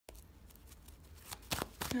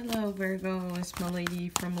Hello Virgo, it's Malady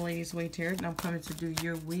from Maladys Way Tarot, and I'm coming to do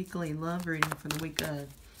your weekly love reading for the week of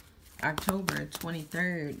October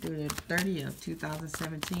 23rd through the 30th,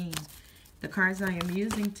 2017. The cards I am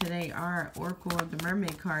using today are Oracle of the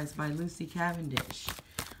Mermaid cards by Lucy Cavendish.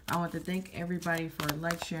 I want to thank everybody for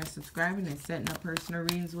like, sharing, subscribing, and setting up personal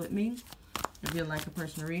readings with me. If you'd like a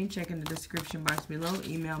personal reading, check in the description box below.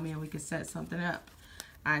 Email me and we can set something up.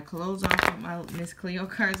 I close off with my Miss Cleo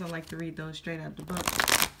cards. I like to read those straight out the book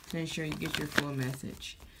to ensure you get your full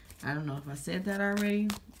message. I don't know if I said that already,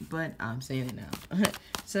 but I'm saying it now.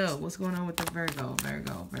 So, what's going on with the Virgo?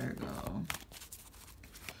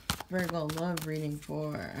 Virgo love reading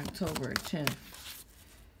for October 10th.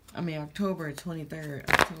 October 23rd.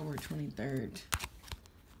 October 23rd.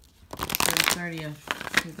 To the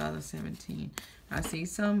 30th, 2017. I see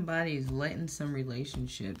somebody's letting some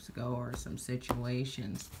relationships go or some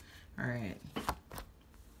situations. Alright.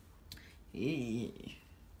 Yeah.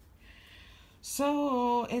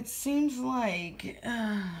 So, it seems like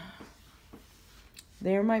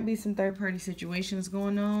there might be some third-party situations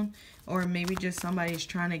going on. Or maybe just somebody's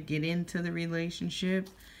trying to get into the relationship.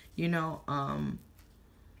 You know,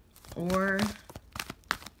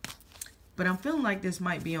 but I'm feeling like this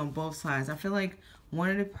might be on both sides. I feel like one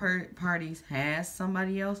of the parties has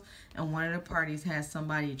somebody else, and one of the parties has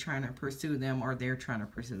somebody trying to pursue them, or they're trying to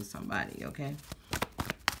pursue somebody, okay?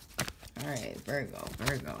 Alright, Virgo.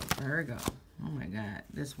 Oh my God,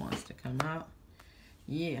 this wants to come out.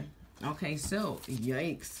 Yeah. Okay, so,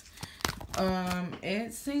 yikes.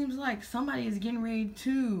 It seems like somebody is getting ready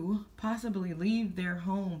to possibly leave their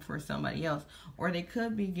home for somebody else, or they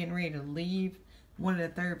could be getting ready to leave one of the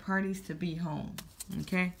third parties to be home,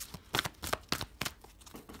 okay?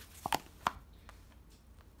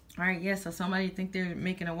 Alright, yeah, so somebody think they're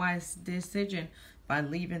making a wise decision by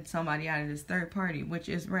leaving somebody out of this third party, which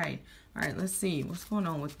is right. Alright, let's see. What's going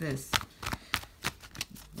on with this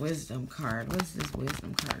wisdom card? What's this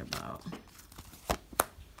wisdom card about?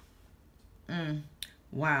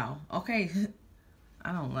 Wow. Okay.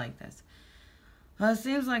 I don't like this. It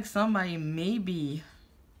seems like somebody may be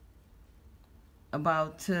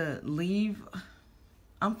about to leave.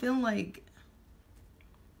 I'm feeling like,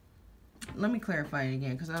 let me clarify it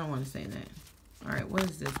again because I don't want to say that. All right, what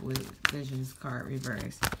is this with Visions card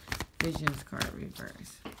reverse? Visions card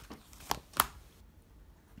reverse.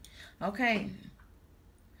 Okay,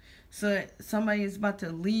 so somebody is about to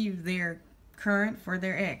leave their current for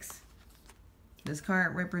their ex. This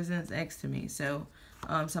card represents ex to me. So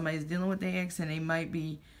somebody's dealing with their ex, and they might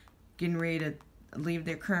be getting ready to leave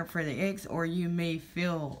their current for their ex, or you may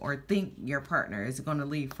feel or think your partner is going to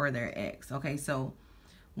leave for their ex. Okay, so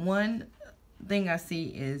one thing I see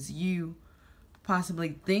is you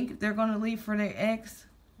possibly think they're going to leave for their ex,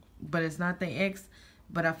 but it's not their ex.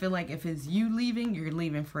 But I feel like if it's you leaving, you're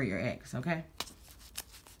leaving for your ex, okay?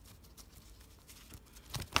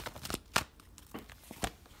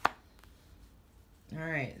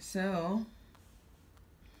 Alright, so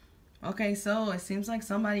okay, so it seems like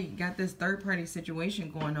somebody got this third-party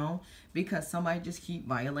situation going on because somebody just keep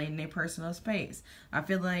violating their personal space. I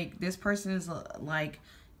feel like this person is like,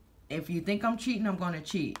 if you think I'm cheating, I'm going to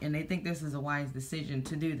cheat. And they think this is a wise decision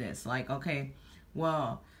to do this. Like, okay,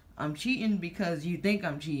 well, I'm cheating because you think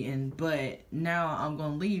I'm cheating, but now I'm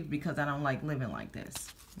going to leave because I don't like living like this.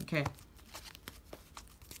 Okay?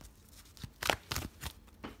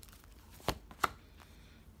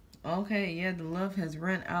 Okay, yeah, the love has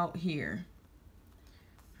run out here.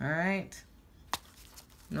 Alright.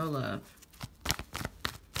 No love.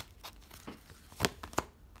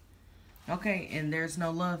 Okay, and there's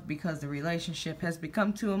no love because the relationship has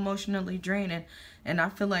become too emotionally draining. And I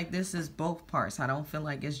feel like this is both parts. I don't feel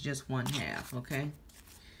like it's just one half, okay?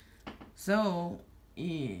 So,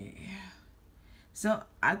 yeah. So,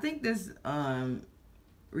 I think this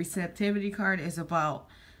receptivity card is about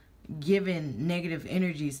giving negative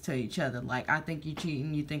energies to each other. Like, I think you're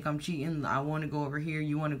cheating, you think I'm cheating, I want to go over here,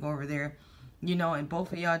 you want to go over there, you know, and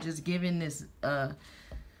both of y'all just giving this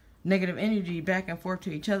negative energy back and forth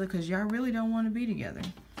to each other because y'all really don't want to be together.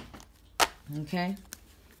 Okay?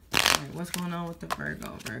 Alright, what's going on with the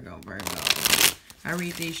Virgo? I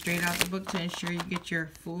read these straight out the book to ensure you get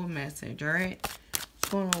your full message. Alright? What's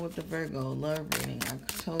going on with the Virgo love reading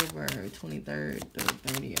October 23rd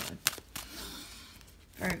through 30th?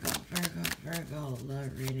 Virgo,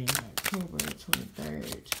 love reading October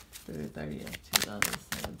 23rd through 30th,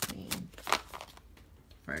 2017.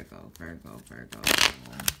 Virgo.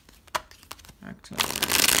 October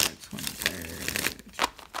 23rd.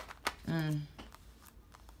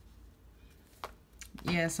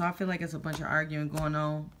 Yeah, so I feel like it's a bunch of arguing going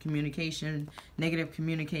on, communication, negative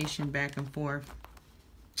communication back and forth.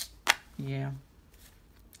 Yeah.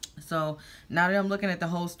 So now that I'm looking at the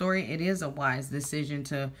whole story, it is a wise decision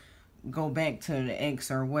to go back to the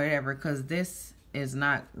ex or whatever, because this is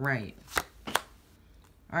not right.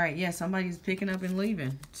 All right, yeah, somebody's picking up and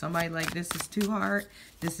leaving. Somebody like, this is too hard.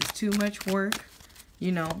 This is too much work.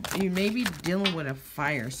 You know, you may be dealing with a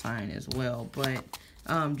fire sign as well, but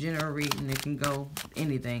general reading, it can go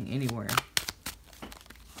anything, anywhere.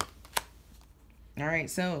 All right,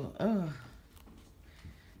 so,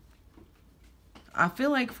 I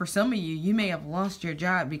feel like for some of you, you may have lost your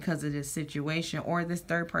job because of this situation, or this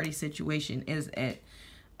third-party situation is at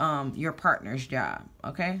your partner's job,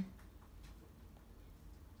 okay?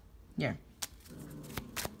 Yeah.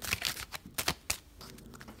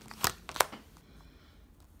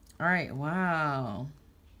 All right, wow.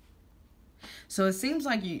 So it seems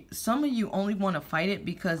like some of you only want to fight it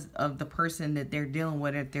because of the person that they're dealing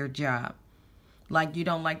with at their job. Like, you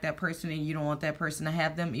don't like that person and you don't want that person to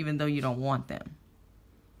have them, even though you don't want them.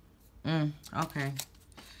 Okay.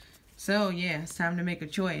 So, yeah, it's time to make a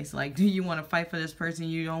choice. Like, do you want to fight for this person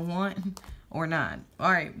you don't want or not?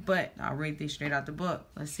 All right, but I'll read these straight out the book.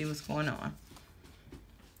 Let's see what's going on.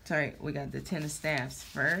 Sorry, we got the 10 of Staffs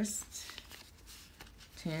first.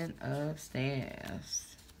 10 of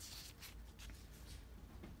Staffs.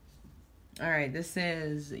 All right, this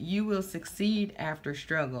says, you will succeed after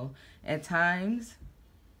struggle. At times,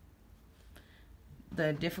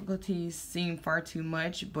 the difficulties seem far too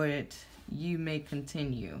much, but you may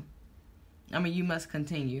continue. I mean, you must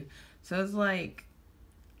continue. So it's like,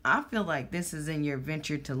 I feel like this is in your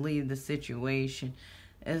venture to leave the situation.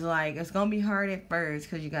 It's like, it's going to be hard at first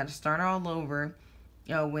because you got to start all over.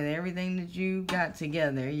 You know, with everything that you got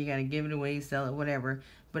together, you got to give it away, sell it, whatever.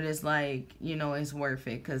 But it's like, you know, it's worth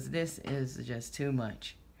it because this is just too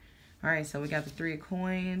much. All right, so we got the 3 of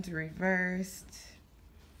Coins reversed.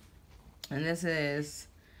 And this is,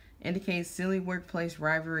 indicates silly workplace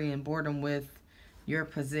rivalry and boredom with your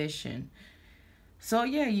position. So,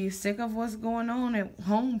 yeah, you sick of what's going on at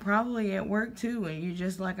home, probably at work, too. And you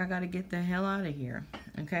just like, I got to get the hell out of here.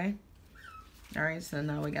 Okay? All right, so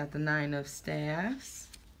now we got the 9 of Staffs.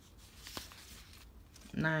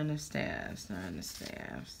 9 of Staffs, 9 of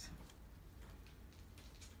Staffs.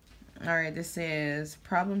 All right, this says,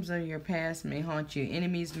 problems of your past may haunt you.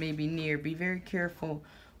 Enemies may be near. Be very careful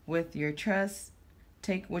with your trust.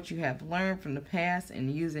 Take what you have learned from the past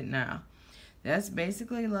and use it now. That's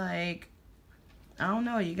basically like, I don't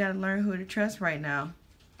know, you got to learn who to trust right now.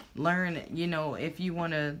 Learn, you know, if you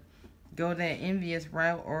want to go that envious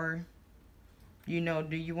route, or, you know,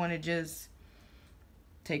 do you want to just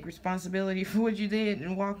take responsibility for what you did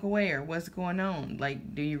and walk away, or what's going on?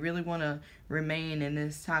 Like, do you really want to remain in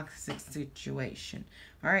this toxic situation?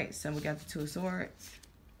 All right, so we got the 2 of Swords.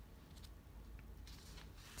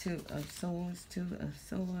 2 of Swords, 2 of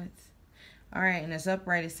Swords. All right, and it's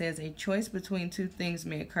upright. It says, a choice between 2 things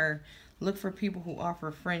may occur. Look for people who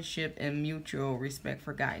offer friendship and mutual respect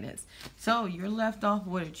for guidance. So you're left off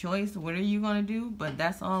with a choice. What are you going to do? But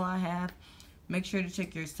that's all I have. Make sure to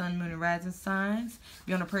check your sun, moon, and rising signs. If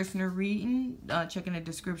you want a personal reading, check in the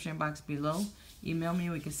description box below. Email me.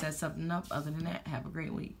 We can set something up. Other than that, have a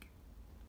great week.